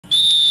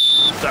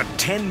The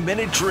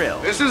 10-minute drill.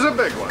 This is a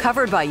big one.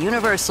 Covered by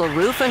Universal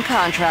Roof and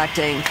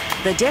Contracting.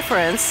 The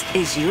difference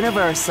is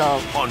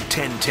Universal. On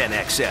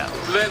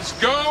 1010XL. Let's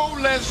go,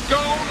 let's go,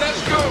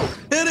 let's go.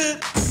 Hit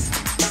it.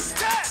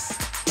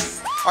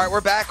 All right, we're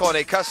back on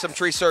a Custom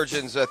Tree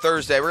Surgeons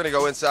Thursday. We're going to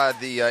go inside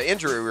the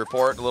injury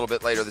report a little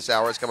bit later this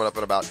hour. It's coming up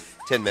in about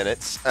 10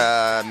 minutes,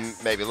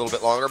 maybe a little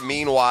bit longer.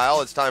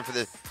 Meanwhile, it's time for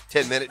the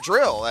 10-minute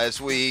drill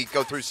as we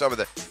go through some of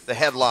the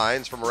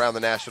headlines from around the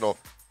National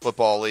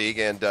Football League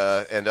and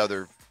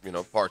other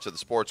parts of the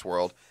sports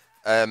world.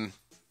 I'd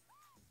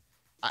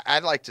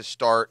like to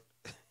start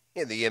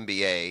in the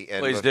NBA.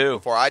 And Please do.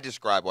 Before I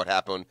describe what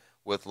happened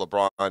with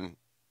LeBron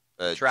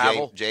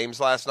James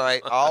last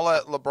night, I'll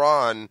let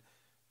LeBron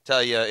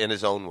tell you in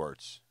his own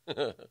words.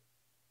 Probably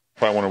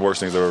one of the worst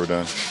things I've ever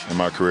done in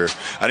my career.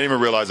 I didn't even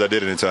realize I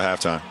did it until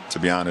halftime, to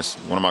be honest.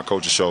 One of my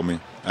coaches showed me.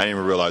 I didn't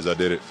even realize I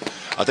did it.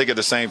 I think at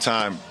the same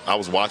time, I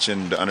was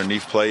watching the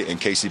underneath play, and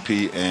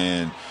KCP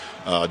and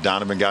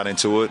Donovan got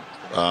into it.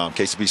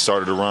 KCP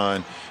started to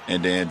run,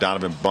 and then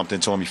Donovan bumped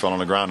into him. He fell on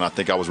the ground, and I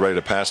think I was ready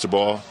to pass the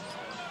ball.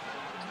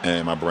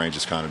 And my brain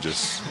just kind of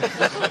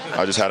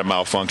I just had a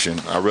malfunction.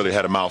 I really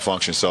had a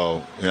malfunction.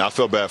 So, I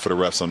feel bad for the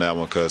refs on that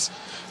one because,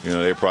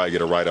 they probably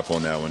get a write-up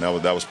on that one.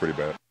 That was pretty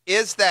bad.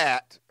 Is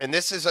that, and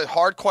this is a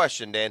hard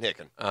question, Dan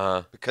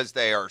Hicken, because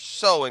they are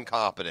so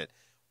incompetent,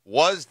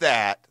 was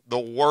that the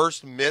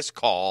worst missed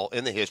call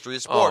in the history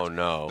of sports? Oh,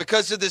 no.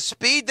 Because of the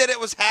speed that it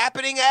was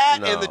happening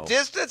at and the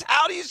distance?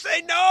 How do you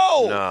say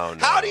no? No.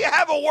 How do you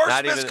have a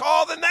worse missed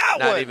call than that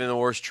one? Not even the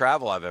worst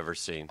travel I've ever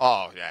seen.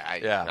 Oh,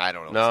 yeah. I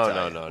don't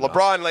know. No.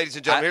 LeBron, ladies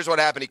and gentlemen, here's what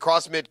happened. He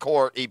crossed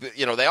midcourt.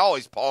 They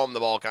always palm the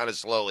ball kind of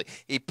slowly.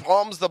 He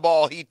palms the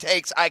ball. He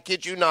takes, I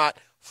kid you not,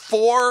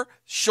 4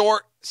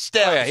 short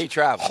steps. Oh, yeah, he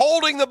traveled.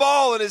 Holding the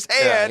ball in his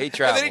hand. Yeah, he and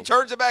traveled. then he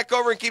turns it back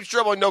over and keeps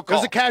dribbling. No call. It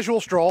was a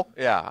casual stroll.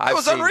 Yeah. It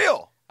was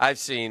unreal. I've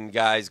seen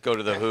guys go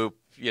to the hoop,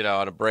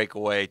 on a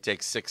breakaway,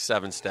 take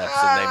 6-7 steps,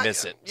 and they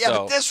miss it. Yeah,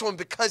 but this one,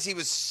 because he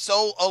was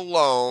so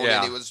alone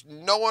and he was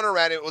no one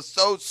around, it was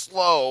so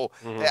slow,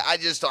 I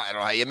don't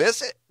know how you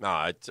miss it.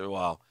 No,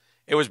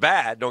 it was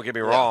bad. Don't get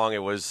me wrong.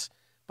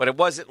 But it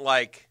wasn't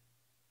like,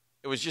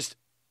 it was just,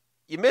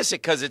 you miss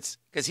it because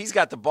he's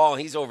got the ball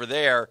and he's over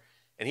there.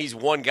 And he's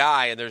one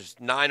guy, and there's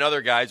 9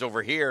 other guys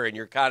over here, and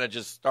you're kind of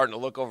just starting to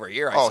look over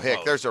here. I suppose.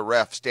 Heck, there's a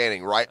ref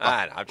standing right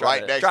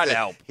next to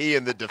help. He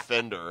and the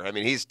defender. I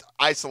mean, he's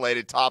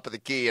isolated top of the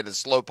key in the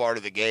slow part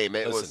of the game.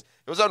 It was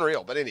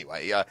unreal. But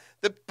anyway,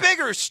 the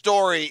bigger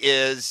story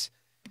is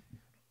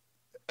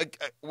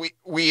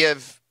we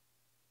have,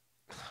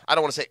 I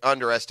don't want to say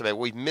underestimated,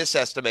 we've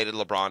misestimated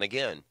LeBron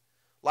again.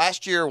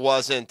 Last year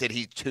wasn't that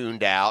he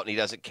tuned out and he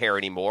doesn't care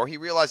anymore. He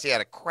realized he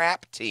had a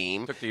crap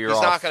team. Took the year He's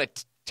off. not going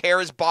to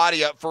tear his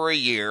body up for a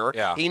year.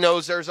 Yeah. He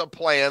knows there's a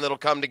plan that'll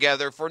come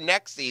together for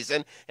next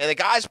season. And the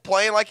guy's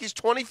playing like he's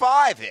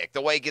 25, Hick, the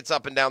way he gets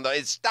up and down,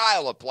 his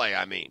style of play,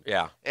 I mean.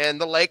 Yeah. And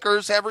the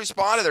Lakers have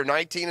responded. They're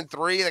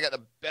 19-3. They got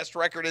the best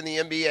record in the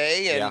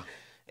NBA.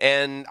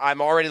 And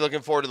I'm already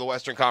looking forward to the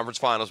Western Conference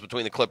Finals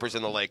between the Clippers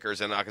and the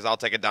Lakers, and because I'll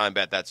take a dime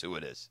bet that's who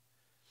it is.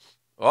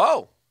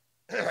 Oh.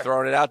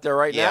 Throwing it out there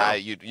right now. Yeah,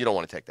 you don't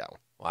want to take that one.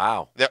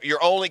 Wow.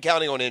 You're only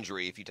counting on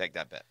injury if you take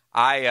that bet.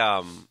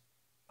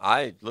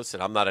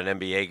 Listen, I'm not an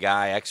NBA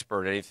guy,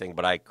 expert, or anything,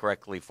 but I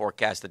correctly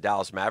forecast the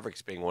Dallas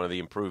Mavericks being one of the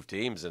improved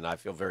teams, and I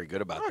feel very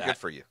good about that. Good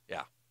for you.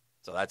 Yeah.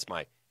 So that's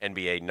my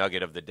NBA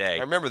nugget of the day.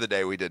 I remember the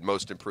day we did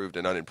most improved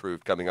and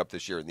unimproved coming up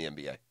this year in the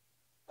NBA.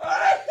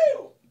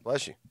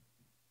 Bless you.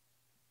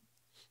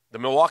 The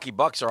Milwaukee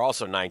Bucks are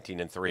also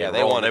 19-3. Yeah,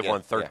 they've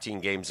won 13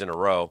 games in a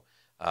row.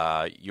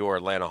 Your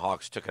Atlanta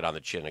Hawks took it on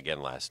the chin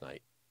again last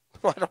night.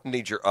 Well, I don't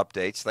need your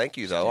updates. Thank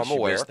you, though. I'm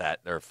aware. Missed that.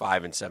 They're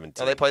 5-17.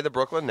 Well, they played the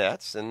Brooklyn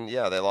Nets, and,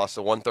 they lost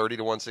to 130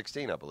 to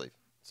 116, I believe.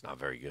 It's not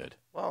very good.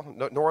 Well,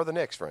 nor are the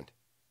Knicks, friend.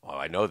 Oh,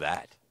 I know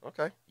that.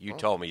 Okay. You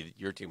told me that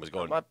your team was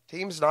going. My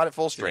team's not at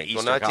full to the strength.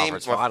 Eastern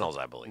Conference Finals,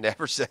 I believe.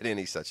 Never said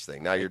any such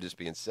thing. Now you're just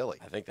being silly.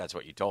 I think that's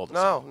what you told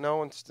us. No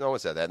one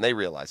said that, and they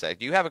realize that.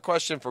 Do you have a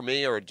question for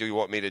me, or do you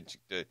want me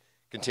to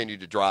continue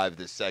to drive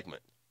this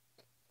segment?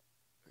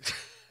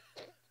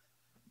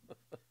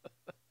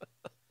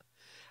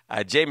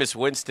 Jameis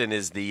Winston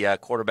is the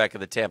quarterback of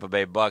the Tampa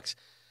Bay Bucks,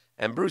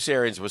 and Bruce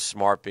Arians was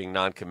smart being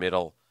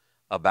noncommittal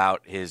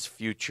about his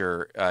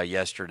future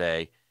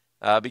yesterday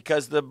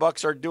because the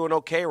Bucks are doing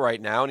okay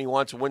right now, and he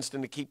wants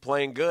Winston to keep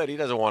playing good. He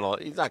doesn't want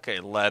to. He's not going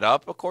to let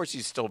up. Of course,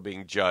 he's still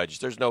being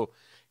judged. There's no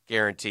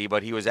guarantee,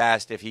 but he was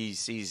asked if he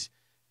sees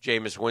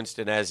Jameis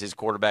Winston as his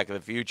quarterback of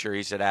the future.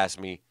 He said, "Ask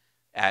me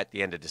at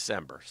the end of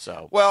December."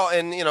 So well,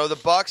 and the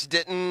Bucks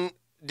didn't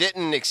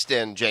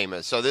extend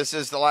Jameis. So this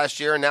is the last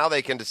year, and now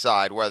they can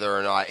decide whether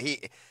or not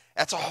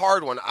that's a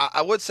hard one.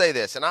 I would say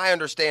this, and I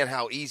understand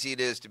how easy it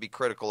is to be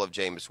critical of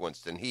Jameis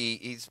Winston.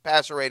 His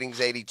passer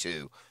rating's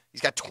 82.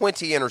 He's got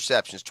 20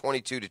 interceptions,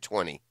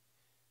 22-20.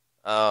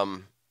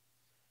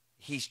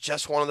 He's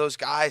just one of those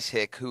guys,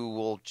 Hick, who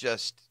will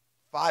just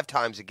 5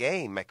 times a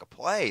game make a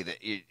play that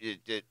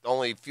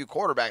only a few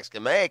quarterbacks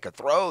can make, a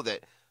throw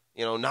that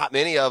not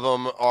many of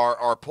them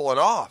are pulling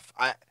off.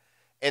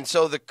 And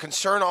so the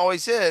concern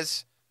always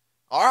is,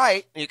 all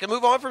right, you can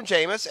move on from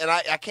Jameis, and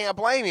I can't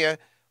blame you,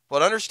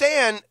 but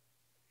understand,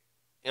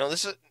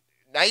 this is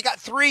now you got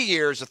 3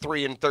 years of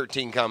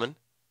 3-13 coming.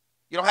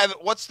 You don't have it.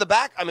 What's the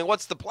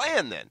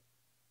plan then?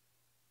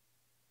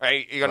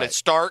 Right? You're going to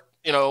start,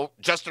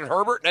 Justin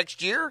Herbert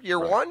next year, year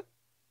one?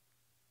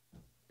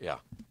 Yeah.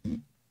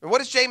 And what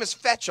does Jameis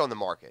fetch on the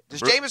market?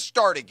 Does Jameis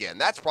start again?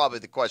 That's probably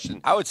the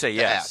question. I would say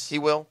yes. Ask. He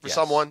will for yes.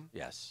 someone?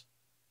 Yes.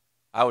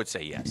 I would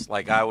say yes.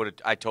 Like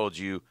I told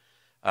you,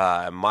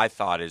 my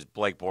thought is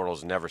Blake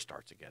Bortles never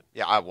starts again.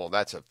 Yeah,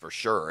 that's for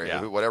sure.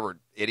 Yeah. Whatever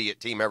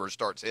idiot team ever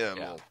starts him,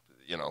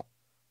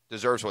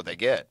 deserves what they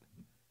get.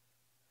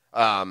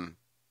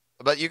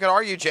 But you can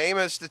argue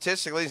Jameis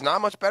statistically is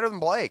not much better than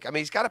Blake. I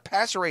mean, he's got a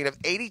passer rate of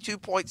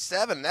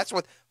 82.7. That's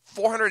with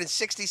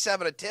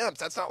 467 attempts.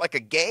 That's not like a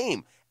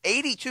game.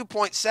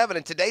 82.7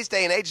 in today's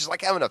day and age is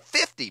like having a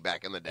 50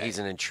 back in the day. He's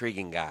an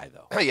intriguing guy,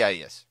 though. Oh, yeah,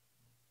 he is.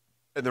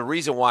 And the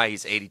reason why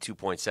he's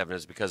 82.7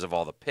 is because of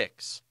all the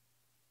picks.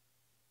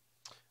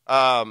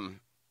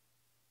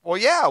 Well,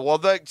 yeah. Well,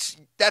 that's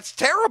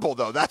terrible,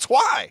 though. That's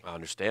why. I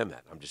understand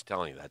that. I'm just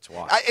telling you that's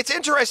why. It's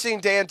interesting,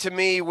 Dan, to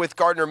me with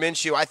Gardner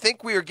Minshew. I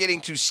think we are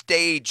getting to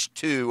stage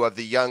 2 of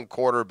the young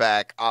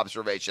quarterback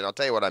observation. I'll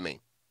tell you what I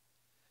mean.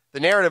 The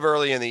narrative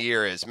early in the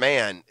year is,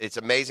 man, it's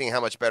amazing how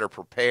much better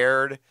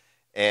prepared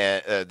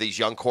and these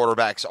young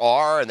quarterbacks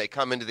are, and they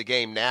come into the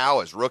game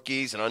now as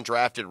rookies and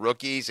undrafted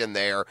rookies, and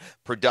they're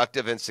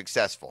productive and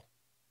successful.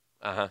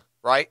 Uh-huh.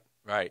 Right?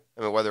 Right.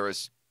 I mean, whether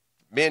it's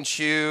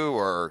Minshew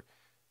or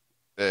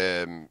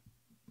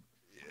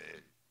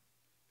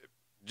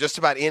just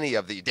about any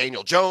of the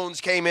Daniel Jones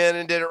came in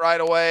and did it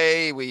right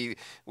away.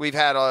 We've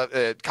had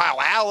Kyle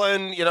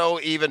Allen.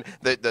 Even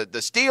the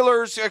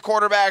Steelers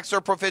quarterbacks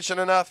are proficient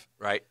enough.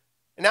 Right.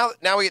 And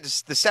now we get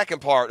to the second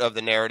part of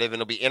the narrative,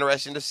 and it'll be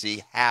interesting to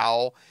see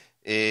how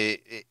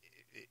it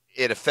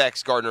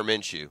affects Gardner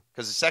Minshew.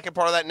 Because the second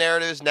part of that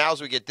narrative is now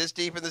as we get this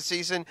deep in the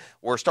season,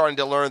 we're starting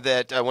to learn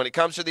that when it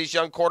comes to these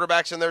young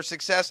quarterbacks and their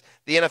success,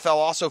 the NFL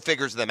also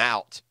figures them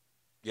out.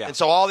 Yeah. And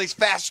so all these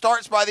fast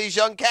starts by these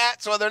young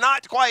cats, well, they're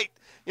not quite,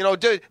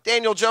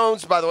 Daniel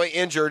Jones, by the way,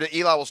 injured.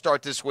 Eli will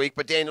start this week,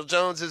 but Daniel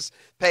Jones'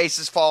 pace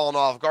has fallen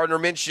off. Gardner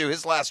Minshew,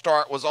 his last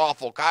start was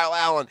awful. Kyle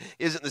Allen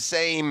isn't the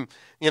same,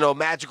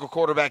 magical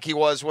quarterback he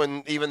was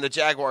when even the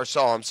Jaguars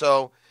saw him.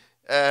 So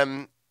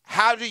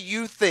how do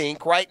you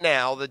think right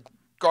now that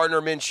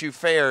Gardner Minshew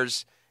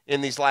fares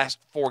in these last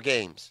 4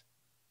 games?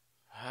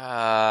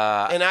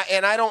 And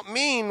I don't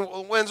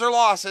mean wins or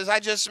losses. I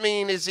just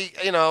mean, is he,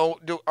 are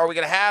we going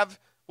to have,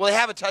 will they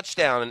have a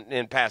touchdown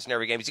in passing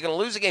every game? Is he going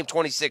to lose a game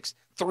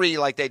 26-3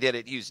 like they did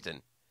at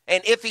Houston?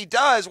 And if he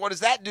does, what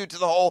does that do to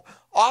the whole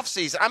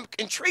offseason? I'm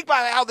intrigued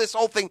by how this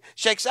whole thing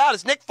shakes out.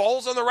 Is Nick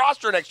Foles on the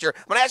roster next year?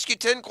 I'm going to ask you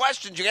 10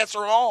 questions. You answer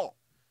them all.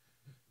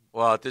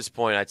 Well, at this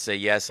point, I'd say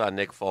yes on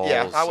Nick Foles.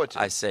 Yeah, I would too.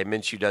 I say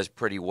Minshew does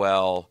pretty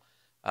well,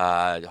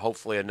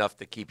 hopefully enough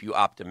to keep you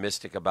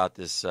optimistic about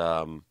this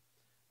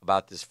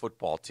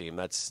football team.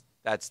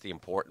 That's the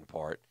important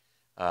part.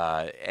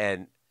 But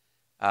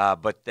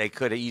they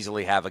could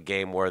easily have a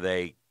game where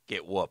they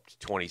get whooped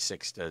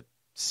 26-6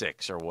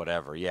 or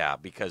whatever. Yeah,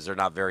 because they're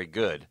not very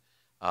good.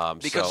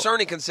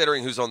 Concerning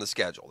considering who's on the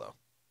schedule, though,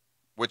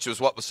 which was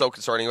what was so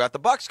concerning about the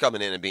Bucs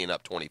coming in and being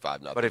up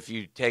 25-0. But if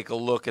you take a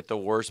look at the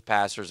worst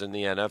passers in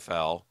the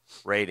NFL,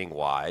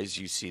 rating-wise,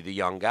 you see the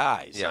young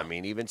guys. Yeah. I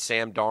mean, even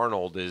Sam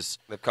Darnold is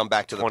they've come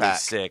back to the pack.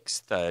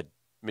 26th.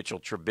 Mitchell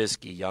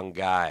Trubisky, young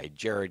guy.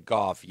 Jared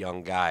Goff,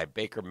 young guy.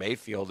 Baker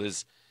Mayfield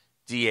is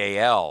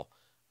DAL.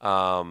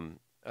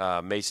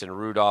 Mason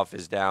Rudolph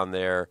is down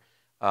there.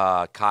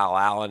 Kyle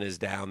Allen is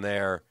down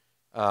there.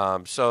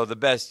 So the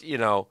best,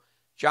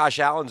 Josh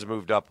Allen's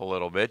moved up a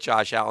little bit.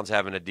 Josh Allen's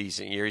having a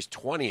decent year. He's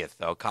 20th,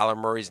 though. Kyler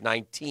Murray's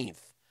 19th.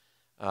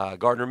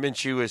 Gardner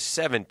Minshew is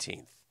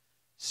 17th.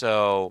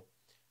 So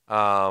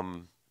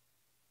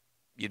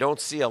you don't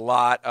see a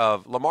lot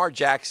of – Lamar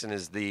Jackson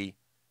is the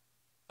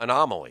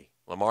anomaly.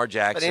 Lamar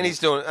Jackson. But he's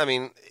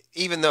doing,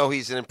 even though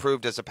he's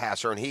improved as a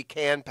passer and he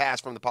can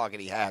pass from the pocket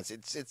he has,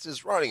 it's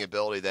his running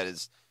ability that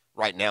is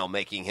right now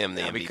making him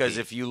the MVP. Because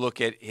if you look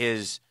at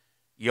his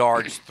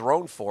yards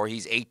thrown for,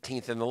 he's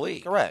 18th in the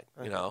league. Correct.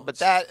 But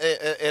that,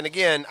 and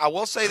again, I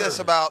will say this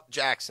about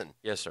Jackson.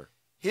 Yes, sir.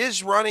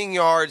 His running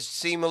yards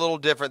seem a little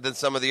different than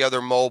some of the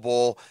other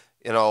mobile,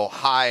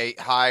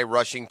 high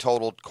rushing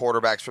total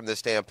quarterbacks from this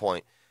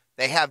standpoint.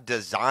 They have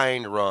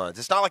designed runs.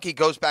 It's not like he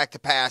goes back to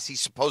pass.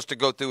 He's supposed to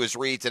go through his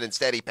reads, and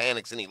instead he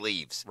panics and he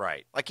leaves.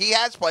 Right. Like he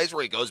has plays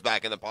where he goes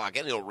back in the pocket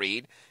and he'll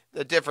read.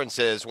 The difference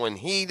is when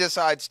he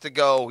decides to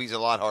go, he's a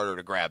lot harder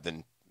to grab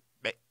than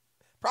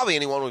probably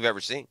anyone we've ever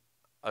seen.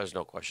 There's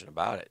no question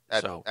about it.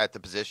 At the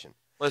position.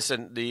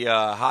 Listen, the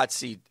hot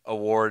seat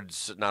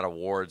awards, not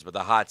awards, but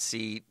the hot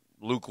seat,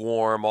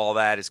 lukewarm, all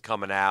that is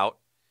coming out.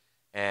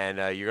 And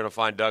you're going to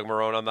find Doug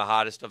Marrone on the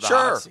hottest of the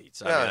hot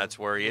seats. I mean, that's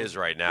where he is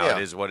right now. Yeah.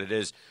 It is what it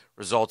is.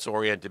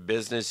 Results-oriented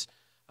business.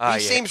 He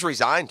seems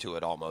resigned to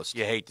it almost.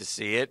 You hate to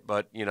see it,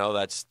 but,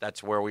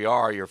 that's where we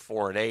are. You're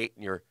 4-8,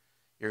 and you're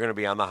going to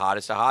be on the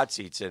hottest of hot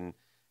seats. And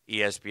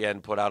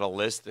ESPN put out a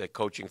list, the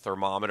coaching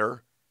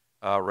thermometer,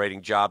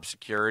 rating job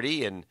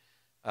security, and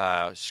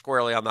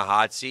squarely on the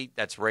hot seat,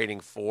 that's rating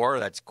 4.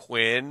 That's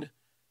Quinn,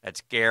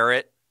 that's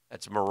Garrett,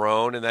 that's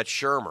Marone, and that's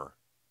Shermer.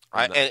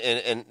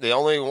 And the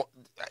only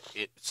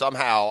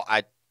somehow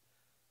I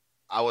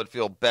would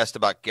feel best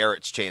about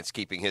Garrett's chance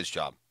keeping his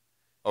job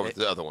over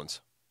the other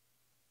ones.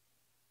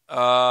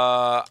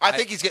 I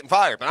think he's getting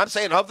fired, but I'm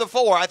saying of the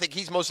 4, I think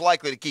he's most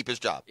likely to keep his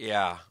job.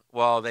 Yeah.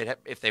 Well,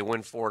 if they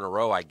win 4 in a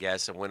row, I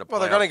guess, and win a playoff. Well,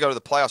 they're going to go to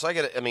the playoffs. I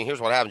get it. I mean, here's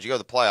what happens: you go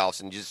to the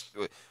playoffs and just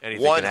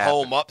Anything one can happen.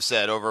 home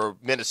upset over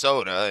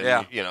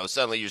Minnesota, and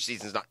suddenly your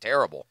season's not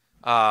terrible.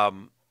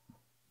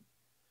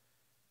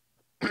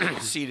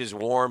 Seat is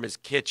warm as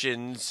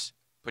Kitchens,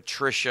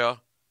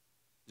 Patricia,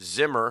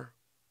 Zimmer,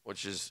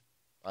 which is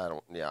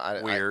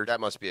weird. That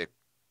must be a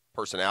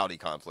personality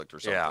conflict or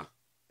something.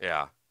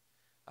 Yeah.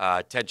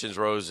 Tensions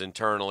rose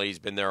internally. He's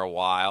been there a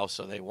while,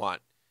 so they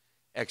want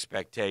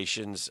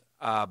expectations.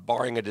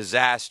 Barring a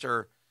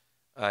disaster,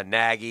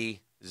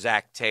 Nagy,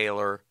 Zach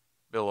Taylor,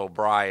 Bill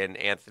O'Brien,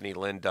 Anthony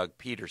Lynn, Doug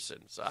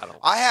Peterson. So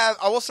I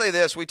will say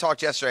this. We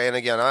talked yesterday, and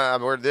again,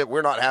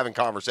 we're not having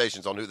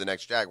conversations on who the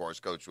next Jaguars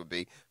coach would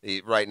be.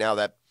 Right now,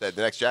 that the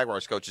next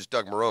Jaguars coach is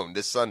Doug Marrone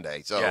this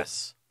Sunday. So,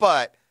 yes.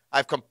 But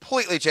I've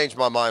completely changed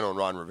my mind on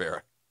Ron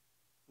Rivera.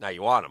 Now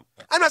you want him.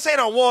 I'm not saying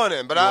I want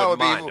him, but I would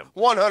be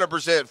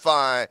 100%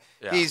 fine.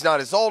 Yeah. He's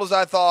not as old as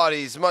I thought.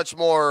 He's much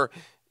more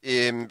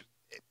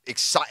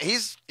excited.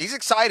 He's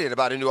excited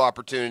about a new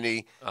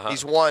opportunity.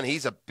 He's won.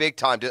 He's a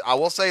big-time I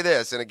will say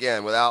this, and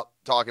again, without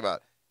talking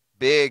about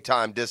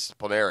big-time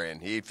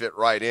disciplinarian, he'd fit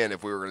right in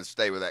if we were going to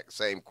stay with that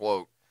same,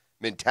 quote,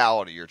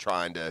 mentality you're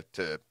trying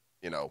to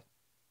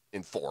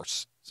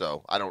enforce.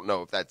 So I don't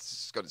know if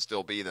that's going to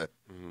still be the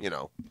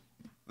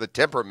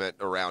temperament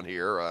around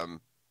here.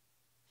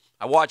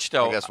 I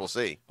guess we'll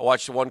see. I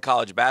watched one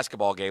college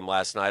basketball game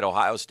last night.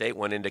 Ohio State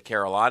went into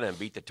Carolina and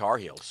beat the Tar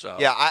Heels. So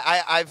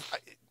yeah,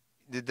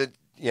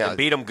 and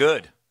beat them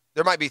good.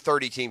 There might be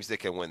 30 teams that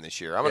can win this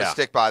year. I'm going to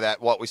stick by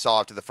that. What we saw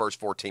after the first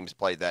 4 teams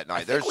played that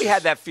night. I think we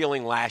had that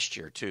feeling last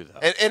year too, though,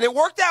 and it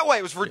worked that way.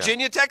 It was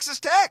Virginia, Texas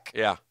Tech.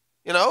 Yeah.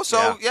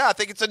 I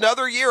think it's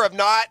another year of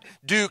not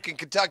Duke and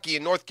Kentucky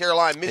and North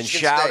Carolina,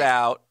 Michigan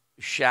State.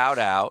 Shout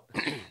out.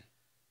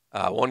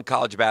 One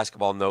college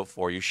basketball note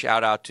for you.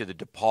 Shout out to the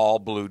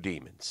DePaul Blue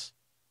Demons.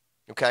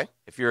 Okay.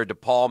 If you're a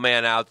DePaul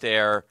man out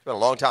there. It's been a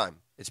long time.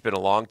 It's been a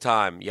long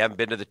time. You haven't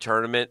been to the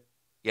tournament.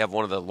 You have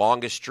one of the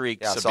longest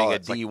streaks of being a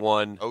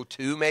D1. Like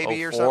 02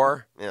 maybe 04. Or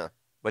something? Yeah.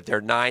 But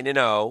they're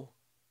 9-0,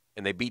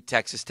 and they beat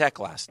Texas Tech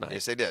last night.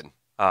 Yes, they did.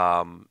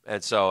 And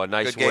so a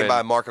nice good game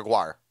by Mark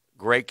Aguirre.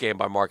 Great game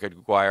by Mark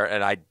Aguirre.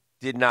 And I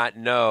did not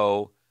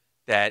know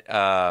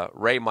that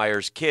Ray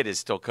Meyer's kid is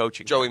still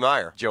coaching. Joey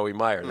Meyer,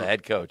 the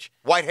head coach.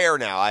 White hair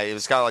now. It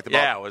was kind of like the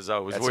it was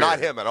That's weird. not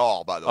him at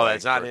all, by the way. Oh,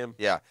 that's not him?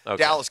 Yeah.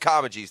 Okay. Dallas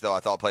Comegys, though, I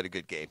thought played a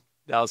good game.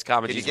 Dallas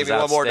Comegys. Can you give me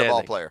one more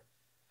DePaul player?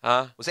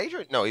 Huh? Was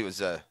Adrian? No, he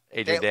was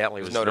Adrian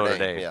Dantley was Notre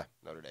Dame. Yeah,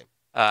 Notre Dame.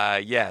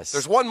 Yes.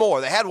 There's one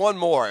more. They had one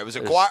more. It was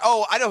Aguirre.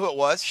 Oh, I know who it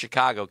was.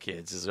 Chicago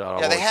kids.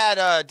 They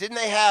had. Didn't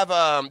they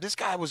have? This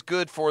guy was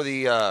good for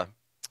the.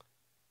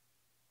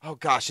 Oh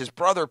gosh, his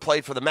brother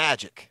played for the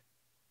Magic.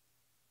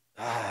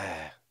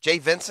 Jay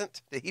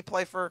Vincent. Did he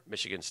play for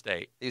Michigan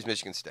State? He was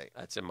Michigan State.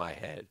 That's in my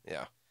head.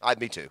 Yeah,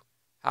 me too.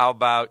 How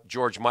about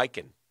George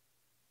Mikan?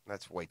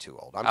 That's way too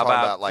old. How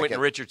about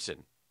Quentin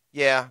Richardson?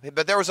 Yeah,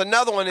 but there was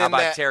another one in How about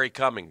that. Terry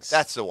Cummings?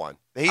 That's the one.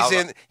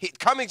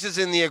 Cummings is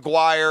in the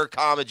Aguirre,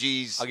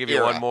 Comegys. I'll give you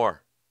era. one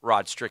more.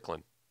 Rod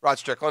Strickland,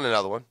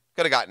 another one.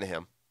 Could have gotten to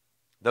him.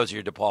 Those are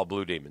your DePaul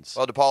Blue Demons.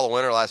 Well, DePaul a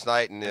winner last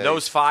night. And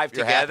those 5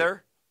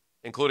 together,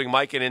 including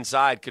Mike and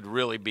inside, could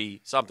really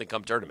be something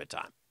come tournament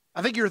time.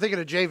 I think you were thinking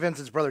of Jay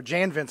Vincent's brother,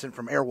 Jan Vincent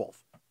from Airwolf.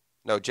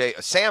 No,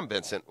 Sam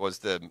Vincent was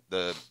the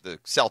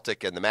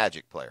Celtic and the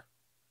Magic player.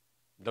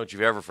 Don't you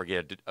ever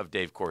forget of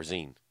Dave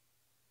Corzine.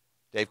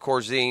 Dave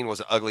Corzine was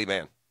an ugly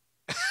man.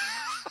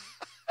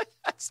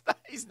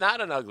 He's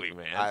not an ugly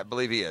man. I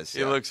believe he is.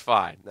 He looks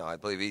fine. No, I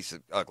believe he's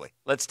ugly.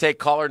 Let's take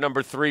caller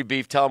number 3,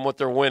 Beef. Tell them what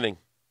they're winning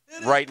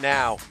right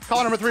now.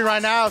 Caller number 3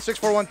 right now,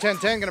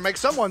 641-1010. Going to make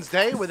someone's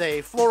day with a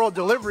floral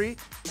delivery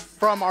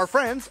from our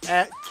friends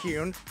at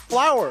Kuhn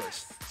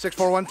Flowers.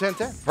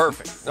 641-1010.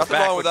 Perfect. Nothing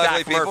wrong with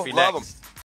ugly people. Murphy Love next. them.